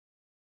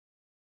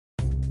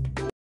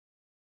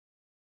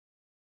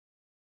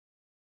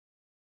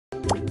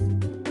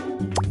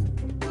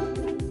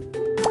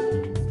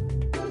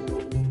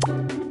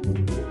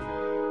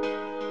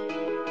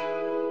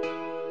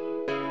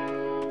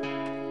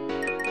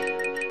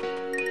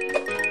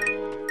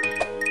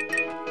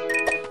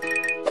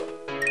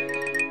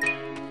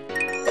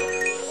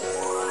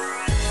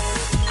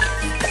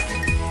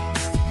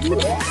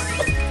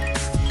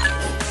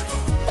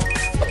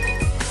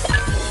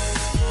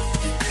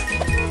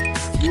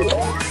You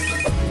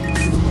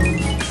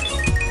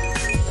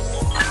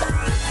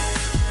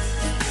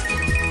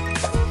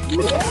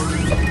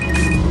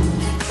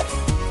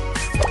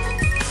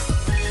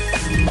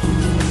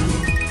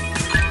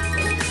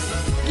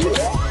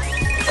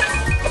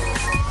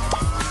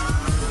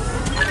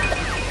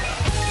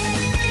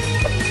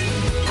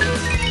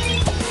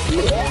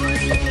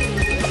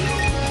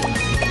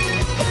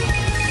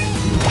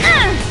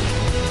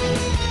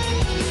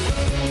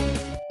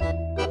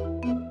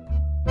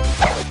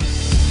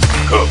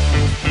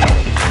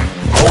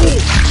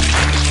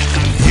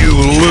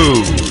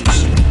lose.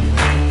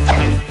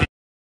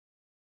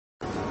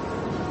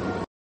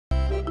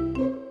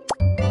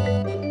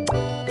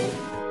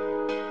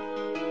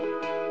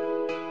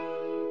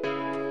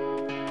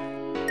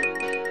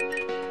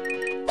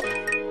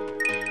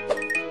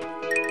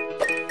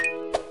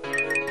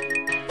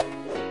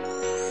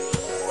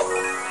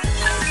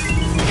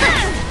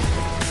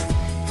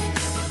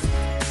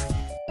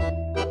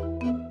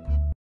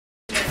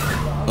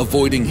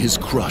 Avoiding his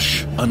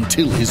crush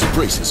until his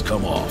braces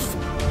come off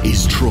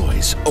is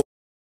Troy's.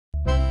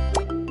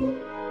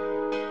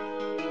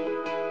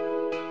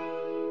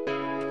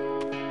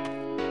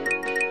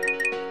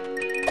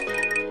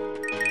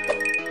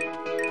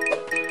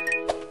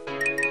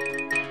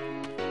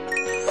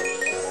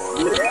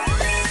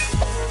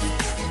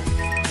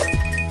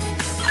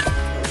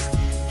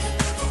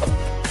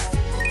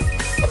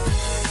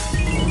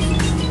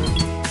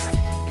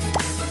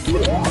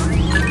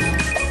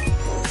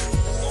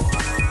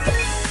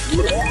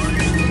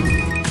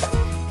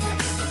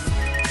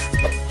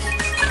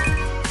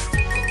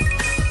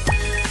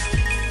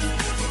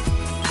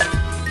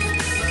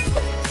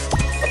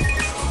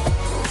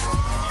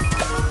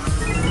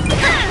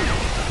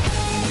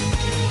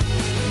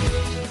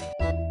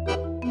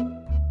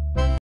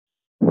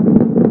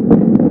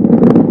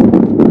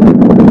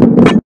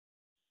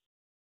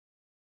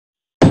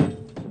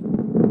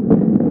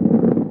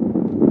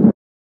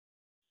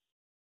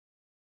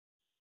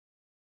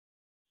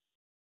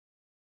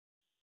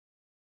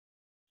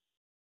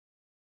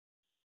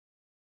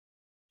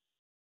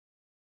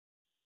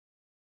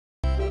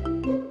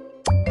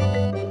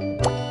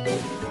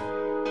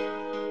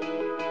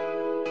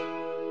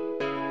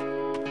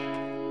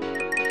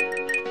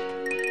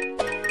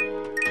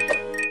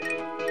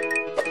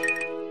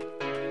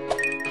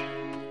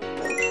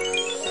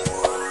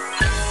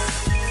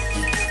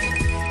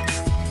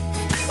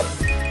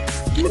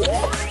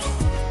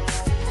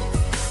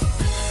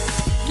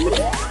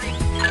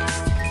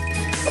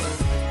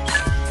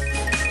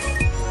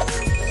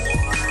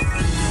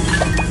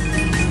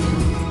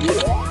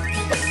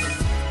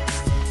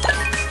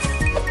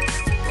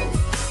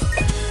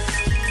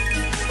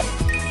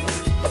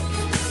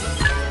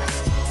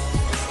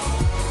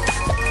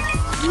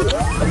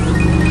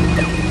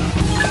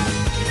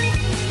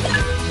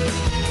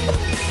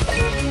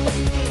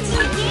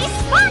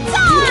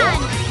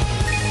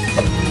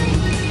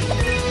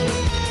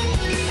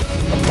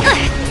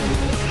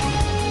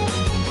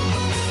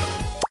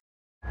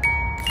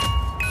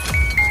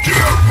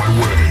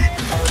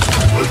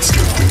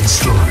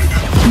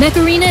 Mech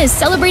Arena is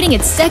celebrating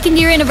its 2nd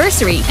year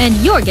anniversary, and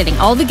you're getting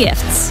all the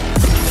gifts.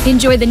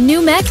 Enjoy the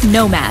new mech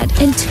Nomad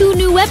and 2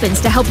 new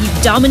weapons to help you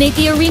dominate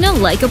the arena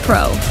like a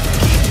pro.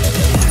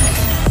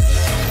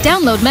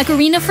 Download Mech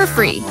Arena for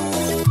free.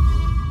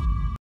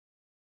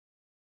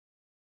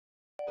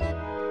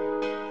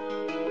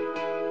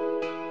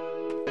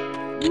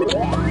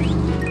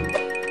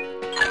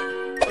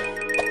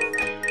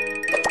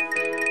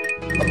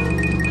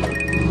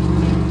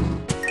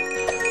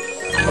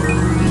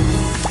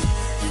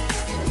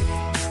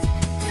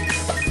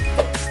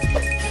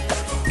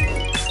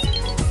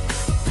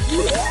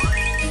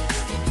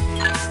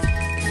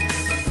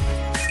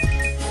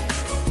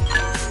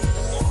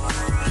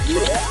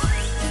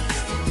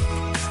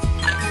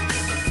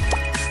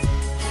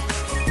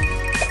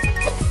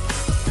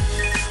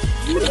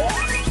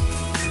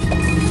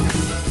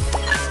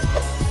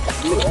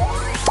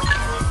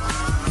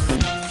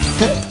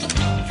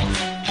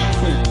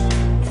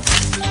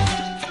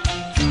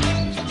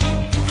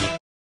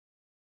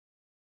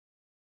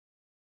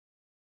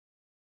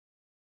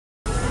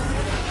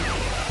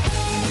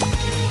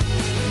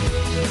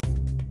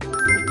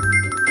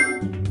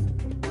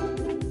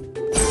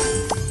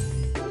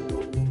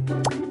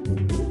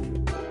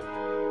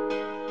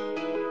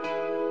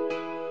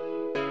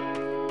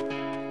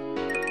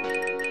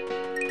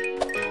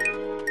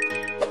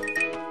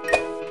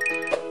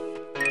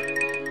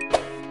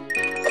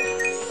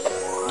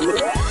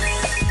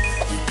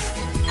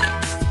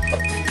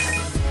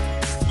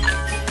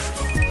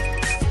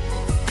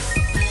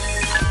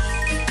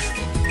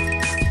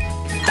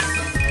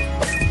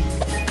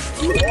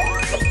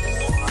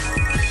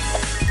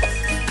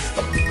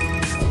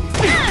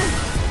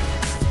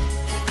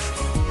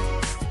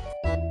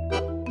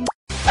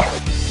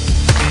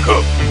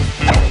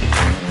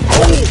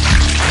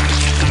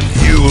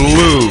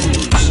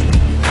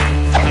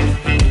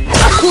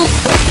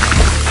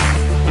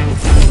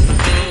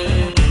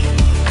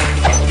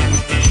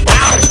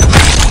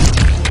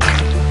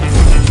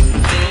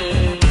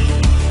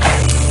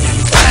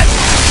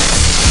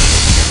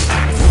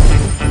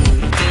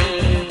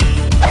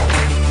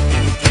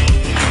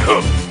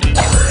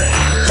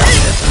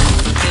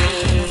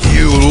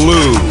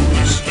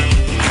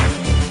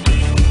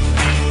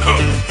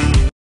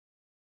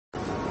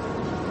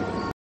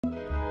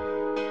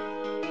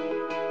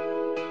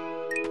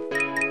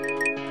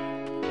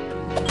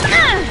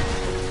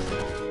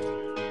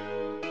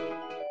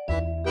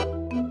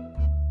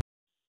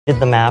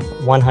 the map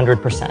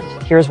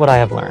 100%. Here's what I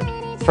have learned.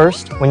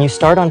 First, when you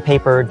start on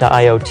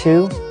paper.io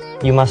 2,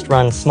 you must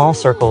run small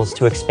circles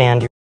to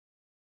expand your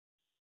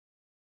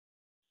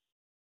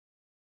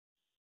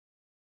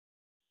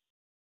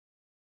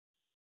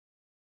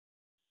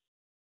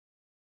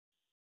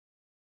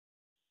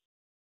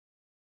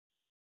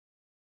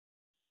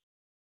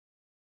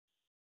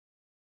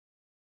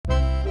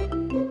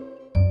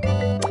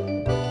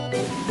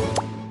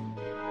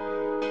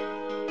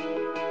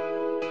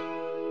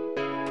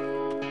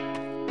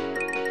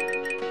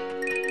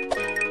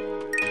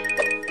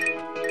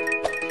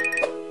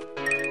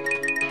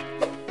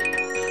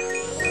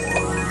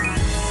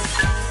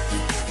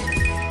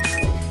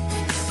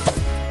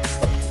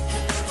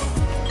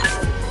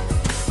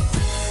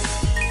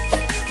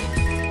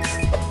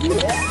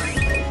Yeah.